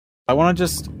I want to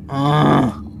just,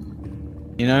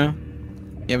 you know?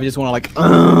 You ever just want to like,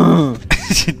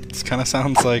 It kind of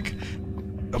sounds like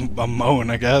a moan,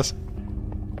 I guess.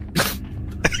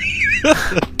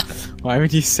 Why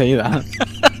would you say that?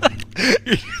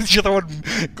 You're the one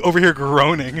over here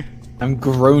groaning. I'm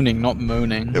groaning, not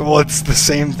moaning. Well, it's the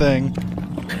same thing.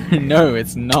 No,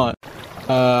 it's not.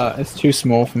 It's too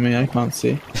small for me, I can't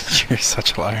see. You're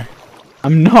such a liar.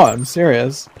 I'm not, I'm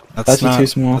serious. That's Actually not, too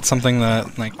small. That's something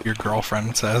that, like, your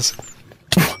girlfriend says.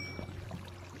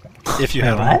 If you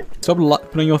had What? Stop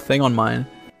putting your thing on mine.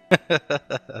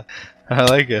 I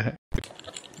like it.